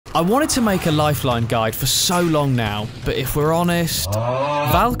I wanted to make a lifeline guide for so long now, but if we're honest,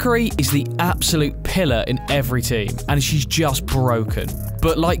 Valkyrie is the absolute pillar in every team, and she's just broken.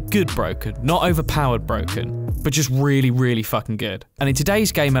 But like good broken, not overpowered broken, but just really, really fucking good. And in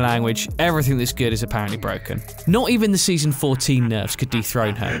today's gamer language, everything that's good is apparently broken. Not even the Season 14 nerfs could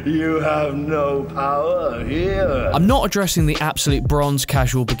dethrone her. You have no power here. I'm not addressing the absolute bronze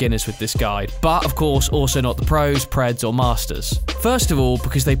casual beginners with this guide, but of course also not the pros, preds, or masters. First of all,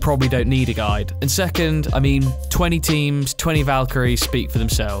 because they probably don't need a guide. And second, I mean, 20 teams, 20 Valkyries speak for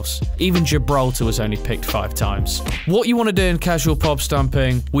themselves. Even Gibraltar was only picked 5 times. What you want to do in casual pop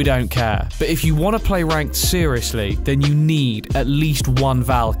stomping, we don't care. But if you want to play ranked seriously, then you need at least one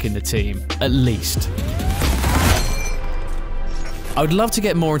Valk in the team. At least. I would love to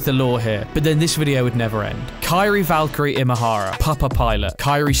get more into the lore here, but then this video would never end. Kairi Valkyrie Imahara, Papa pilot.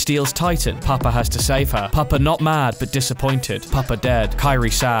 Kairi steals Titan, Papa has to save her. Papa not mad, but disappointed. Papa dead. Kairi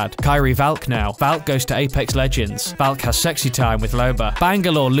sad. Kairi Valk now. Valk goes to Apex Legends. Valk has sexy time with Loba.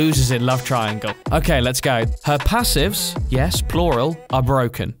 Bangalore loses in love triangle. Okay, let's go. Her passives, yes, plural, are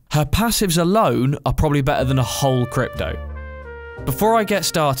broken. Her passives alone are probably better than a whole crypto. Before I get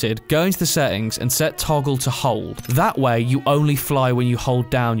started, go into the settings and set toggle to hold. That way you only fly when you hold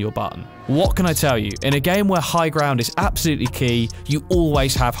down your button. What can I tell you? In a game where high ground is absolutely key, you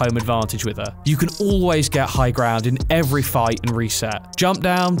always have home advantage with her. You can always get high ground in every fight and reset. Jump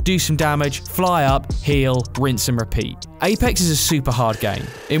down, do some damage, fly up, heal, rinse and repeat. Apex is a super hard game.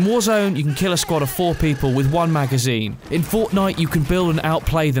 In Warzone, you can kill a squad of 4 people with 1 magazine. In Fortnite, you can build and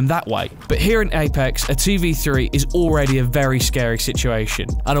outplay them that way. But here in Apex, a 2v3 is already a very scary situation.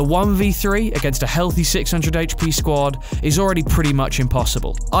 And a 1v3 against a healthy 600 HP squad is already pretty much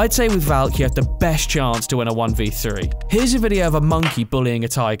impossible. I'd say with Valk, you have the best chance to win a 1v3. Here's a video of a monkey bullying a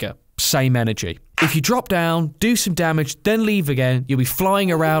tiger. Same energy. If you drop down, do some damage, then leave again, you'll be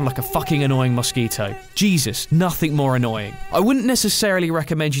flying around like a fucking annoying mosquito. Jesus, nothing more annoying. I wouldn't necessarily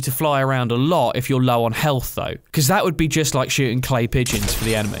recommend you to fly around a lot if you're low on health though, because that would be just like shooting clay pigeons for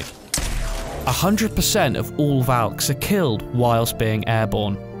the enemy. 100% of all Valks are killed whilst being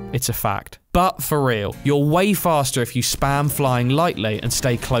airborne. It's a fact. But for real, you're way faster if you spam flying lightly and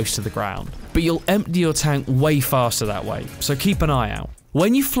stay close to the ground. But you'll empty your tank way faster that way, so keep an eye out.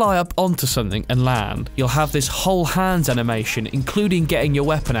 When you fly up onto something and land, you'll have this whole hands animation, including getting your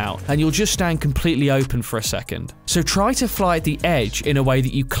weapon out, and you'll just stand completely open for a second. So try to fly at the edge in a way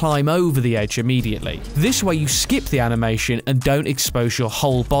that you climb over the edge immediately. This way you skip the animation and don't expose your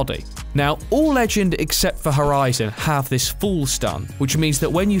whole body. Now, all Legend except for Horizon have this fall stun, which means that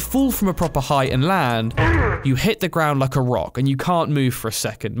when you fall from a proper height and land, you hit the ground like a rock and you can't move for a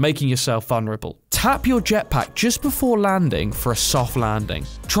second, making yourself vulnerable. Tap your jetpack just before landing for a soft landing.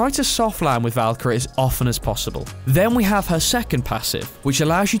 Try to soft land with Valkyrie as often as possible. Then we have her second passive, which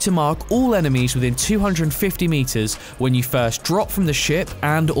allows you to mark all enemies within 250 meters when you first drop from the ship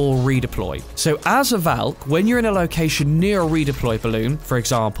and or redeploy. So as a Valk, when you're in a location near a redeploy balloon, for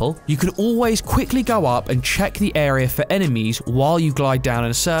example, you can always quickly go up and check the area for enemies while you glide down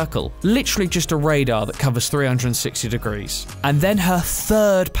in a circle. Literally just a radar that covers 360 degrees. And then her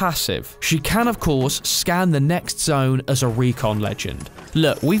third passive. She can of course scan the next zone as a recon legend.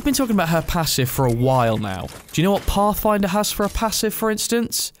 Look, we've been talking about her passive for a while now. Do you know what Pathfinder has for a passive, for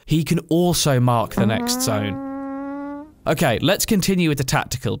instance? He can also mark the next zone. Okay, let's continue with the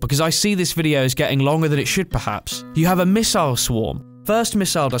tactical, because I see this video is getting longer than it should perhaps. You have a missile swarm. First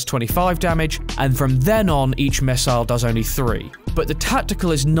missile does 25 damage, and from then on each missile does only 3. But the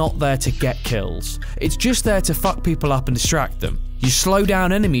tactical is not there to get kills. It's just there to fuck people up and distract them. You slow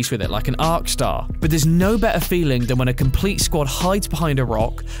down enemies with it like an arc star, but there's no better feeling than when a complete squad hides behind a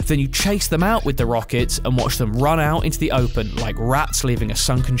rock, then you chase them out with the rockets and watch them run out into the open like rats leaving a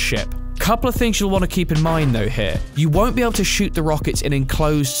sunken ship. Couple of things you'll want to keep in mind though here. You won't be able to shoot the rockets in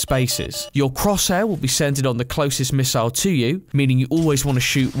enclosed spaces. Your crosshair will be centered on the closest missile to you, meaning you always want to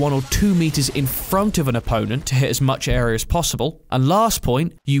shoot 1 or 2 meters in front of an opponent to hit as much area as possible. And last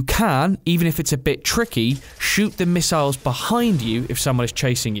point, you can, even if it's a bit tricky, shoot the missiles behind you if someone is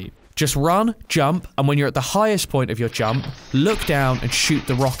chasing you. Just run, jump, and when you're at the highest point of your jump, look down and shoot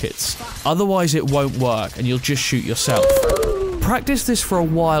the rockets. Otherwise it won't work and you'll just shoot yourself. Practice this for a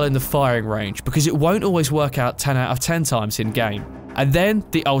while in the firing range because it won't always work out 10 out of 10 times in game. And then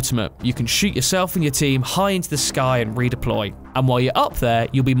the ultimate, you can shoot yourself and your team high into the sky and redeploy. And while you're up there,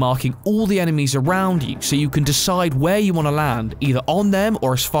 you'll be marking all the enemies around you so you can decide where you want to land, either on them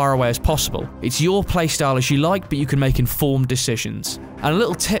or as far away as possible. It's your playstyle as you like, but you can make informed decisions. And a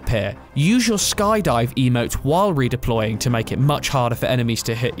little tip here, use your skydive emote while redeploying to make it much harder for enemies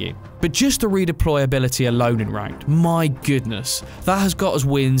to hit you. But just the redeploy ability alone in ranked, my goodness, that has got us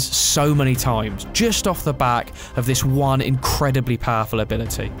wins so many times, just off the back of this one incredibly powerful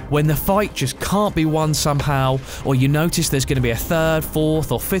ability. When the fight just can't be won somehow, or you notice there's going to be a third,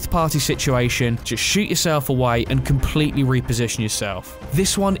 fourth, or fifth party situation, just shoot yourself away and completely reposition yourself.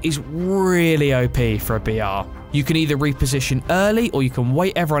 This one is really OP for a BR. You can either reposition early or you can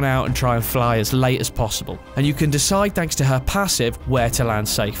wait everyone out and try and fly as late as possible. And you can decide thanks to her passive where to land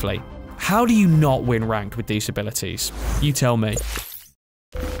safely. How do you not win ranked with these abilities? You tell me.